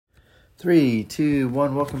Three, two,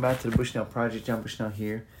 one. Welcome back to the Bushnell Project. John Bushnell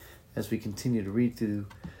here as we continue to read through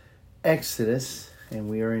Exodus. And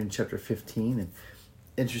we are in chapter 15. An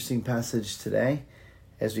interesting passage today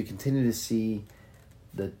as we continue to see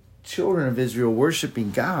the children of Israel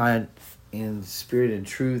worshiping God in spirit and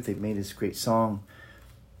truth. They've made this great song.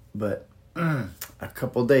 But a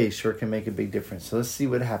couple days sure can make a big difference. So let's see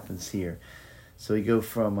what happens here. So we go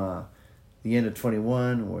from the end of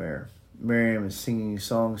 21 where Miriam is singing a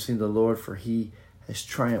song, sing the Lord, for he has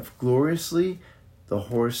triumphed gloriously. The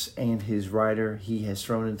horse and his rider he has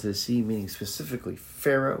thrown into the sea, meaning specifically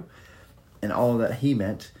Pharaoh and all that he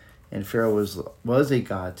meant. And Pharaoh was a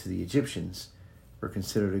god to the Egyptians, were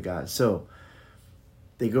considered a god. So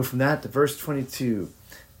they go from that to verse 22.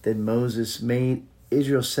 Then Moses made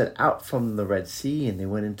Israel set out from the Red Sea, and they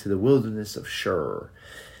went into the wilderness of Shur.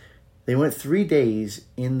 They went 3 days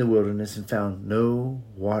in the wilderness and found no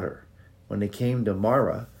water. When they came to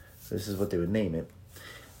Marah, this is what they would name it,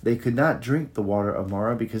 they could not drink the water of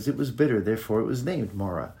Marah because it was bitter. Therefore it was named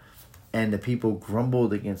Marah. And the people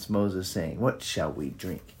grumbled against Moses, saying, "What shall we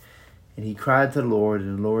drink?" And he cried to the Lord,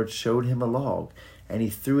 and the Lord showed him a log, and he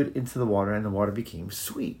threw it into the water, and the water became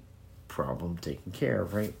sweet. Problem taken care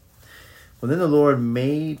of, right? Well, then the Lord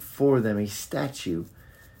made for them a statute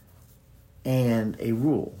and a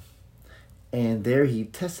rule. And there he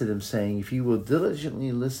tested them, saying, "If you will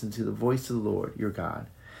diligently listen to the voice of the Lord your God,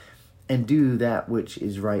 and do that which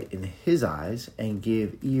is right in his eyes, and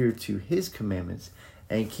give ear to his commandments,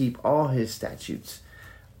 and keep all his statutes,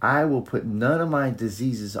 I will put none of my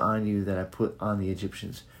diseases on you that I put on the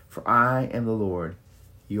Egyptians, for I am the Lord,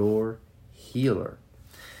 your healer."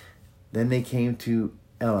 Then they came to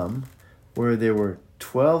Elim, where there were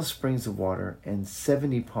 12 springs of water and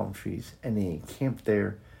 70 palm trees, and they encamped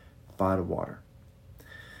there by the water.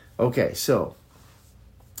 Okay, so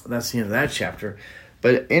that's the end of that chapter.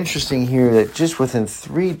 But interesting here that just within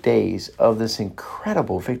 3 days of this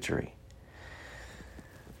incredible victory,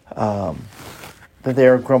 that they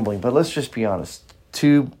are grumbling. But let's just be honest,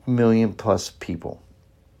 2 million plus people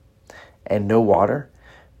and no water,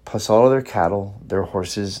 plus all of their cattle, their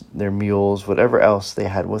horses, their mules, whatever else they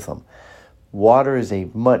had with them. Water is a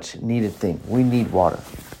much needed thing. We need water.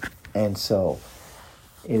 And so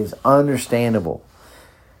it is understandable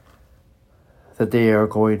that they are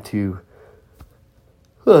going to,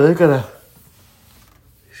 they're going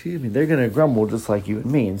to grumble just like you and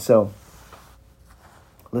me. And so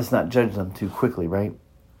let's not judge them too quickly, right?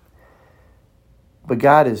 But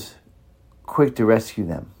God is quick to rescue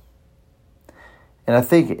them. And I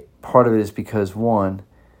think part of it is because, one,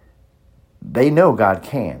 they know God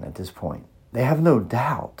can at this point. They have no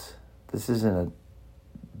doubt. This isn't a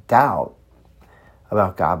doubt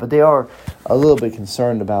about God, but they are a little bit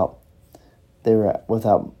concerned about they were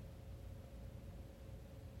without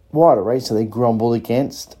water, right? So they grumbled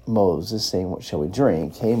against Moses, saying, "What shall we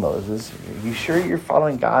drink?" Hey, Moses, are you sure you're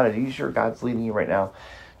following God? Are you sure God's leading you right now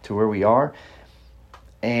to where we are?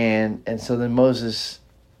 And so then Moses,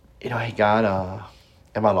 "Hey, God,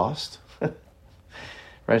 am I lost?"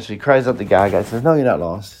 Right? So he cries out to God. God says, "No, you're not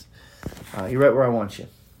lost. You're right where I want you.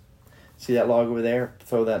 See that log over there?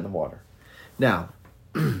 Throw that in the water." Now,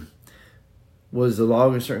 was the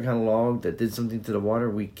log a certain kind of log that did something to the water?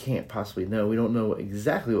 We can't possibly know. We don't know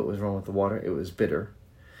exactly what was wrong with the water. It was bitter.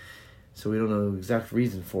 So we don't know the exact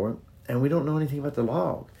reason for it. And we don't know anything about the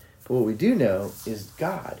log. But what we do know is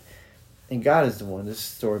God. And God is the one, this is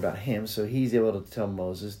a story about him. So he's able to tell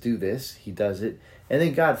Moses, do this. He does it. And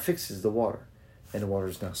then God fixes the water. And the water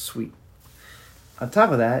is now sweet. On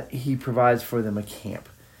top of that, he provides for them a camp.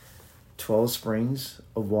 12 springs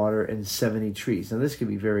of water and 70 trees. Now this could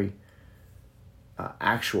be very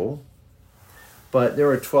actual, but there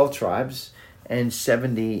are 12 tribes and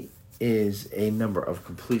 70 is a number of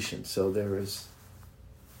completion. So there is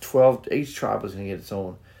 12, each tribe was going to get its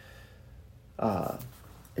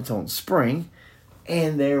own spring,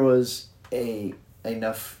 and there was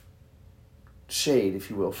enough shade,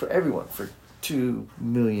 if you will, for everyone, for 2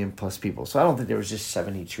 million plus people. So I don't think there was just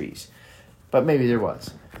 70 trees, but maybe there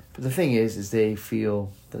was. But the thing is they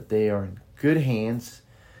feel that they are in good hands.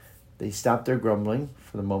 They stop their grumbling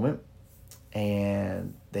for the moment,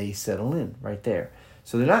 and they settle in right there.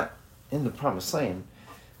 So they're not in the promised land,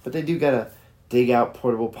 but they do got to dig out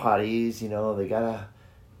portable potties. They got to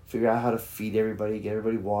figure out how to feed everybody, get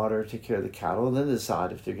everybody water, take care of the cattle, and then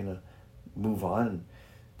decide if they're going to move on. And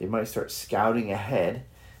they might start scouting ahead,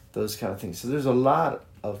 those kind of things. So there's a lot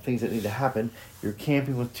of things that need to happen. You're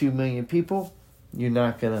camping with 2 million people. You're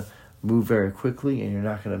not going to move very quickly, and you're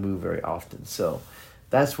not going to move very often. So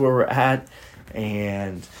that's where we're at.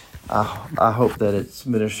 And I hope that it's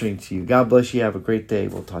ministering to you. God bless you. Have a great day.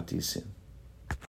 We'll talk to you soon.